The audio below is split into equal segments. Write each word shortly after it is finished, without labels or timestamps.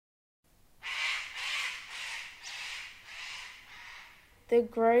The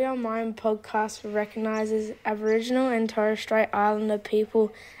Grow Your Mind podcast recognizes Aboriginal and Torres Strait Islander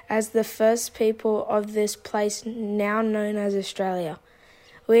people as the first people of this place now known as Australia.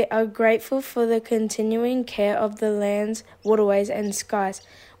 We are grateful for the continuing care of the lands, waterways and skies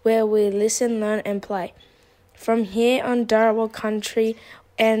where we listen, learn and play. From here on Dharawal country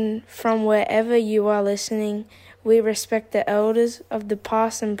and from wherever you are listening, we respect the elders of the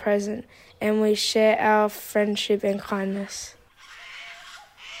past and present, and we share our friendship and kindness.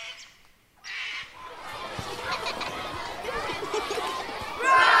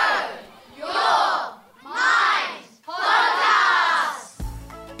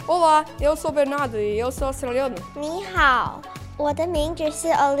 Olá, eu sou Bernardo e eu sou australiano. 你好，我的名字是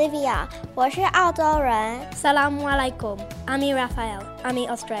Olivia， 我是澳洲人。 Assalamu alaikum. I'm Raphael. I'm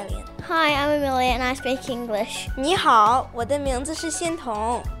Australian. Hi, I'm Amelia and I speak English. 你好，我的名字是欣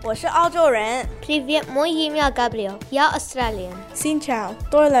彤，我是澳洲人。 Привет, мой имя Gabriel. Я Australian. Xin chào,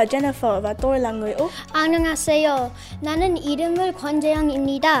 tôi là Jennifer và tôi là người Úc. 안녕하세요. 나는 이름을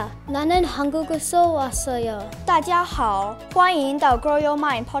권재영입니다. 나는 한국에서 왔어요. 大家好，欢迎到 Grow Your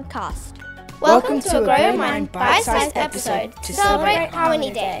Mind podcast. Welcome to a Grow Your Mind bite-sized episode to celebrate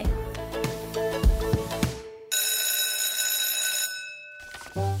Harmony Day.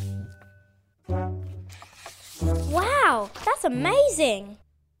 Wow, that's amazing.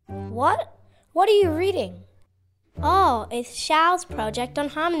 What? What are you reading? Oh, it's Xiao's project on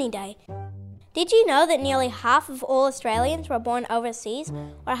Harmony Day. Did you know that nearly half of all Australians were born overseas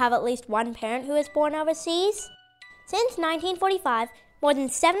or have at least one parent who is born overseas? Since 1945, more than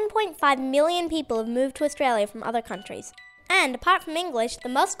 7.5 million people have moved to Australia from other countries. And apart from English, the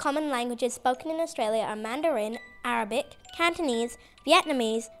most common languages spoken in Australia are Mandarin, Arabic, Cantonese,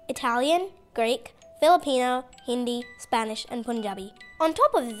 Vietnamese, Italian, Greek, Filipino, Hindi, Spanish, and Punjabi. On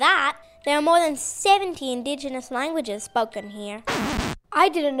top of that, there are more than 70 indigenous languages spoken here. I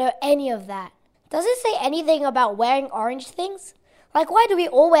didn't know any of that. Does it say anything about wearing orange things? Like, why do we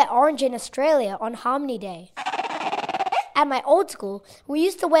all wear orange in Australia on Harmony Day? At my old school, we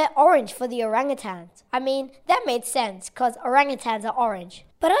used to wear orange for the orangutans. I mean, that made sense, because orangutans are orange.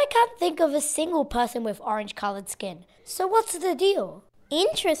 But I can't think of a single person with orange-colored skin. So what's the deal?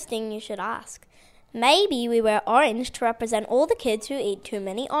 Interesting you should ask. Maybe we wear orange to represent all the kids who eat too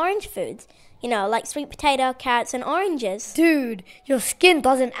many orange foods. You know, like sweet potato, carrots, and oranges. Dude, your skin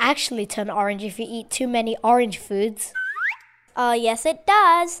doesn't actually turn orange if you eat too many orange foods. Oh, yes it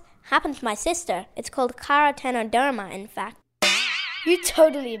does. Happened to my sister. It's called carotenoderma, in fact. You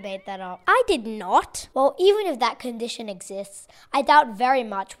totally made that up. I did not. Well, even if that condition exists, I doubt very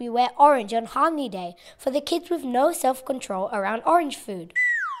much we wear orange on Harmony Day for the kids with no self-control around orange food.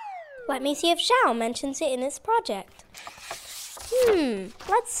 Let me see if Xiao mentions it in his project.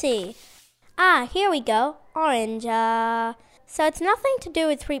 Let's see. Here we go. Orange, So it's nothing to do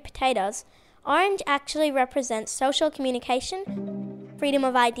with sweet potatoes. Orange actually represents social communication, freedom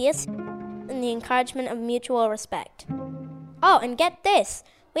of ideas, and the encouragement of mutual respect. Oh, and get this.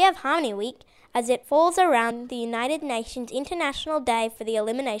 We have Harmony Week, as it falls around the United Nations International Day for the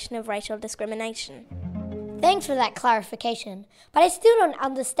Elimination of Racial Discrimination. Thanks for that clarification, but I still don't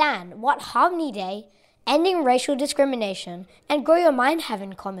understand what Harmony Day, ending racial discrimination, and Grow Your Mind have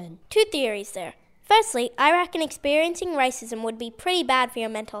in common. Two theories there. Firstly, I reckon experiencing racism would be pretty bad for your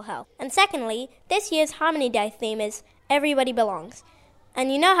mental health. And secondly, this year's Harmony Day theme is Everybody Belongs. And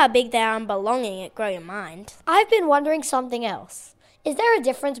you know how big they are on belonging at Grow Your Mind. I've been wondering something else. Is there a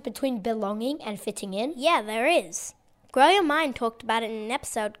difference between belonging and fitting in? Yeah, there is. Grow Your Mind talked about it in an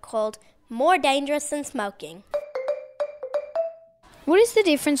episode called More Dangerous Than Smoking. What is the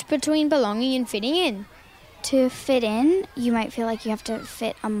difference between belonging and fitting in? To fit in, you might feel like you have to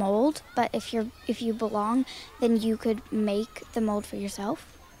fit a mold, but if you belong, then you could make the mold for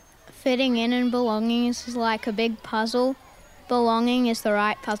yourself. Fitting in and belonging is like a big puzzle. Belonging is the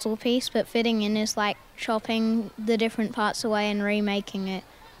right puzzle piece, but fitting in is like chopping the different parts away and remaking it.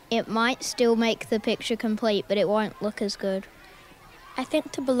 It might still make the picture complete, but it won't look as good. I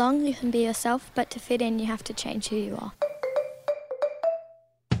think to belong, you can be yourself, but to fit in, you have to change who you are.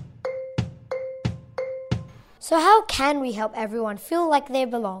 So how can we help everyone feel like they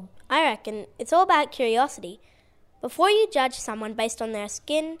belong? I reckon it's all about curiosity. Before you judge someone based on their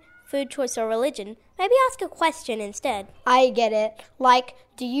skin, food choice or religion, maybe ask a question instead. I get it. Like,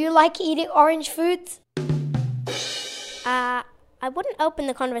 do you like eating orange foods? I wouldn't open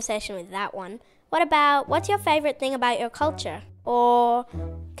the conversation with that one. What about, what's your favorite thing about your culture? Or,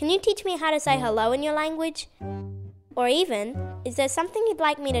 can you teach me how to say hello in your language? Or even, is there something you'd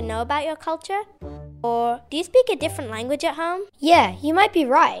like me to know about your culture? Or, do you speak a different language at home? Yeah, you might be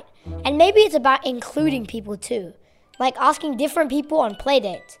right. And maybe it's about including people too. like asking different people on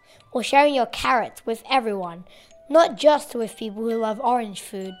playdates, or sharing your carrots with everyone, not just with people who love orange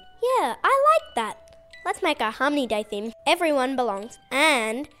food. Yeah, I like that. Let's make our Harmony Day theme Everyone Belongs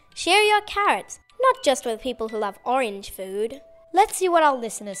and share your carrots, not just with people who love orange food. Let's see what our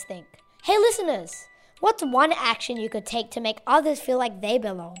listeners think. Hey listeners, what's one action you could take to make others feel like they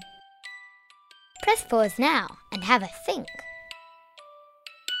belong? Press pause now and have a think.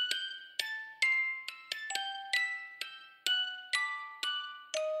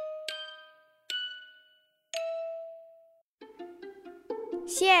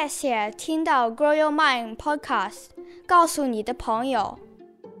谢谢听到 Grow Your Mind podcast， 告诉你的朋友。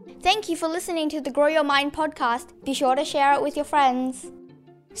Thank you for listening to the Grow Your Mind podcast. Be sure to share it with your friends.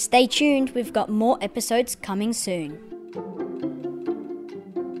 Stay tuned, we've got more episodes coming soon.